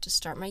decide to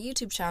start my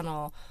YouTube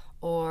channel,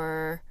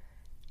 or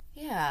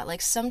yeah,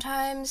 like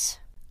sometimes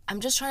I'm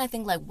just trying to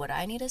think like, would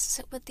I need to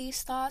sit with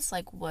these thoughts?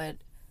 Like, what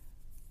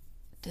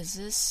does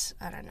this,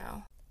 I don't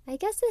know. I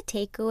guess the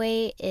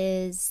takeaway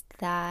is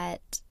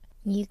that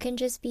you can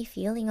just be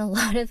feeling a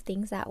lot of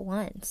things at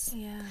once.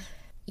 Yeah.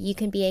 You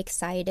can be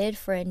excited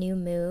for a new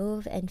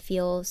move and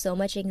feel so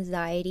much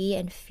anxiety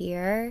and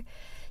fear.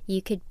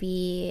 You could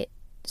be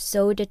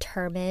so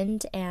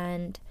determined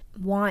and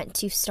want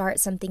to start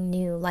something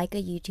new, like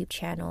a YouTube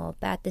channel,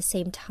 but at the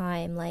same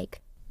time,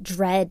 like,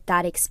 dread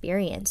that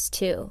experience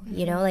too.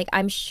 You know, like,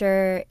 I'm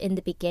sure in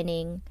the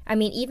beginning, I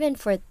mean, even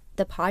for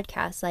the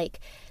podcast, like,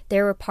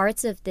 there were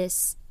parts of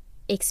this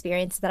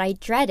experience that I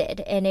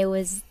dreaded, and it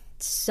was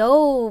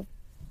so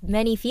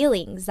many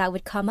feelings that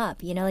would come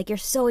up, you know, like, you're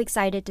so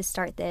excited to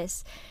start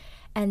this,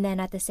 and then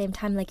at the same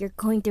time, like, you're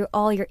going through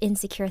all your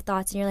insecure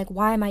thoughts, and you're like,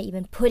 why am I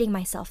even putting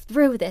myself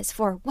through this?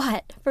 For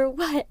what?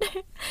 But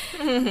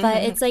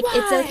it's like,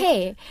 it's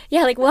okay.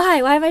 Yeah, like, why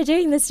am I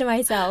doing this to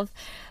myself?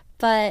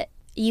 But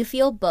you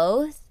feel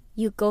both,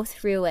 you go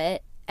through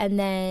it, and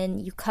then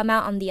you come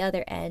out on the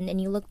other end and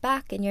you look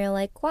back and you're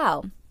like,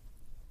 wow,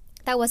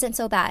 that wasn't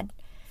so bad.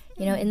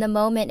 You know, in the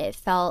moment it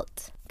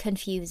felt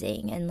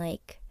confusing and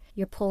like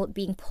you're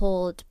being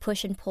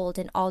pushed and pulled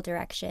in all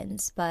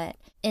directions. But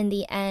in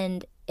the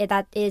end,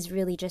 that is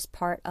really just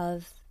part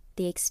of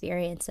the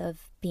experience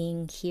of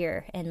being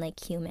here and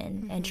like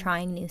human and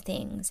trying new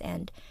things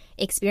and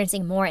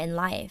experiencing more in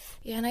life.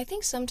 Yeah, and I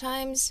think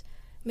sometimes,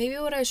 maybe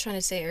what I was trying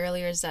to say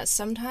earlier is that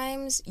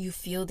sometimes you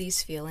feel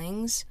these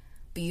feelings,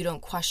 but you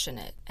don't question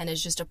it. And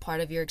it's just a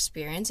part of your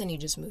experience and you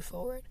just move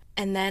forward.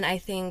 And then I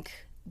think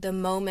the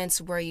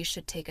moments where you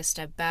should take a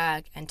step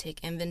back and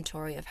take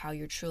inventory of how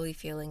you're truly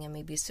feeling and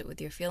maybe sit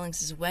with your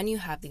feelings is when you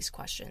have these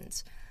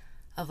questions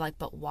of like,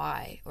 but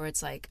why? Or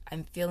it's like,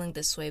 I'm feeling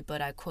this way,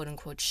 but I quote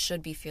unquote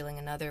should be feeling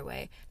another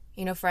way.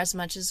 You know, for as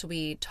much as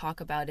we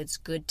talk about it's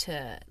good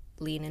to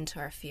lean into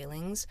our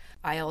feelings,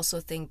 I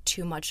also think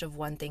too much of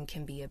one thing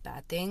can be a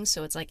bad thing.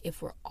 So it's like,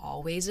 if we're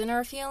always in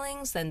our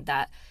feelings, then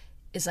that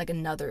is like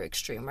another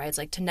extreme, right? It's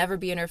like to never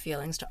be in our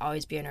feelings, to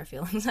always be in our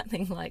feelings. I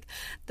think like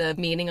the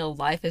meaning of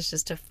life is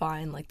just to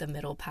find like the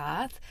middle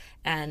path,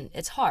 and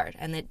it's hard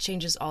and it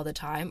changes all the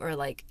time, or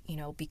like, you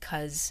know,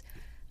 because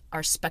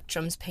our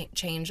spectrums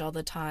change all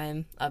the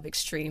time of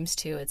extremes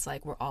too. It's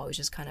like we're always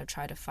just kind of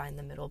try to find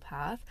the middle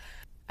path.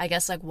 I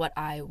guess like what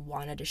I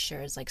wanted to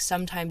share is like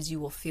sometimes you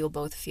will feel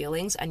both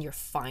feelings and you're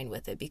fine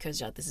with it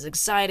because, you know, this is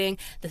exciting,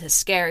 this is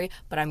scary,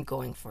 but I'm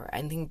going for it.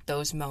 I think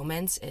those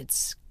moments,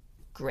 it's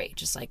great.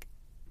 Just like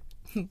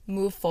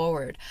move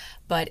forward.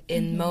 But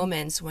in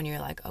moments when you're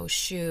like, oh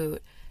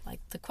shoot, like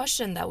the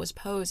question that was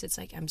posed, it's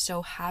like, I'm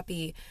so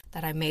happy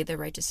that I made the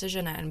right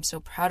decision and I'm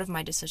so proud of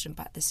my decision,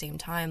 but at the same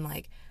time,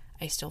 like,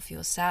 I still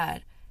feel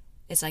sad.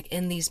 It's like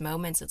in these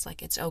moments, it's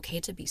like, it's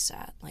okay to be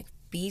sad. Like,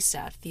 be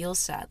sad, feel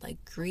sad, like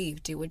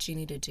grieve, do what you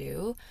need to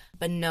do,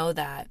 but know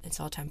that it's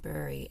all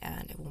temporary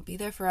and it won't be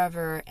there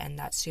forever, and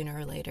that sooner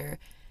or later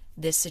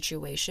this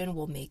situation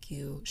will make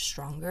you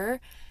stronger.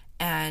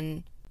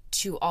 And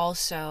to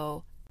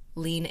also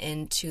lean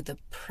into the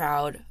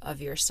proud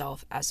of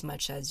yourself as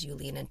much as you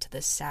lean into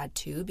the sad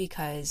too,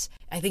 because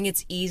I think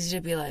it's easy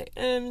to be like,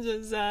 I'm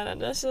so sad,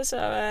 I'm just so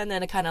sad, and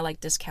then it kind of like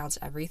discounts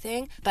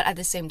everything. But at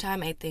the same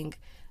time, I think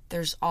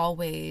there's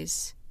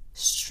always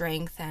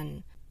strength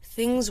and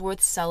things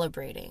worth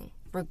celebrating,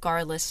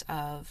 regardless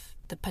of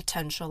the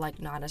potential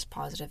like not as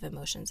positive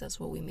emotions as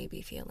what we may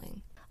be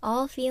feeling.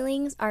 All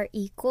feelings are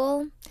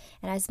equal,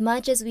 and as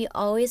much as we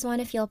always want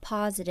to feel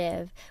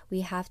positive,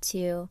 we have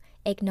to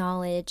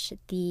acknowledge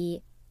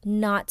the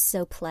not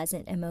so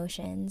pleasant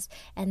emotions,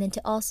 and then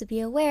to also be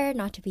aware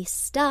not to be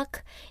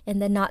stuck in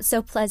the not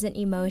so pleasant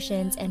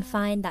emotions and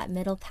find that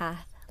middle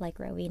path, like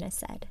Rowena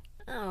said.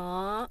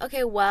 Aw.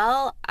 Okay,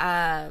 well,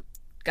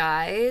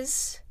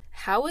 guys,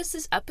 how was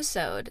this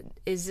episode?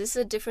 Is this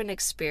a different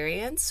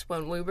experience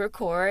when we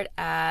record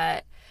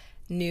at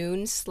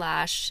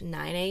noon/9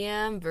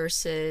 a.m.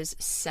 versus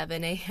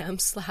 7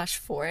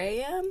 a.m/4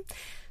 a.m.?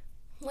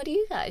 What do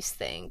you guys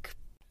think?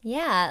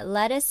 Yeah,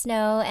 let us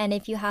know. And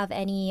if you have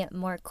any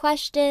more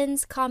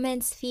questions,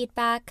 comments,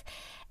 feedback,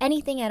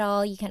 anything at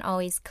all, you can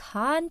always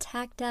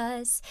contact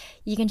us.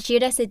 You can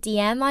shoot us a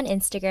DM on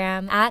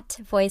Instagram at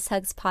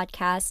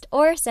VoiceHugsPodcast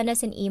or send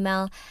us an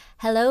email,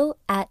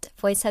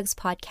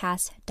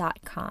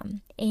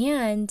 hello@voicehugspodcast.com.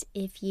 And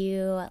if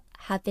you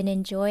have been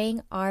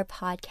enjoying our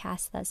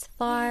podcast thus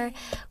far,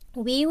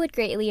 we would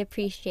greatly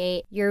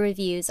appreciate your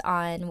reviews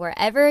on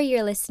wherever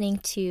you're listening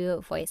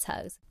to Voice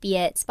Hugs, be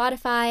it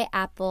Spotify,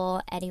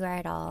 Apple, anywhere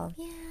at all.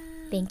 Yeah.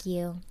 Thank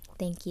you.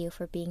 Thank you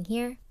for being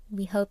here.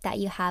 We hope that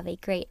you have a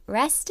great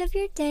rest of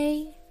your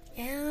day.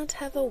 And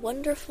have a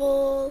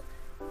wonderful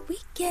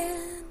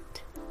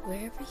weekend,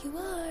 wherever you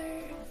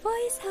are.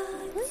 Voice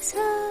Hugs. Voice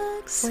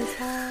hugs. Voice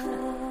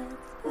Hugs.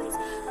 Voice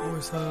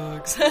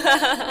Hugs. Voice hugs.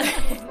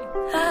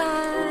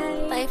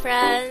 Bye. Bye,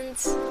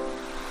 friends.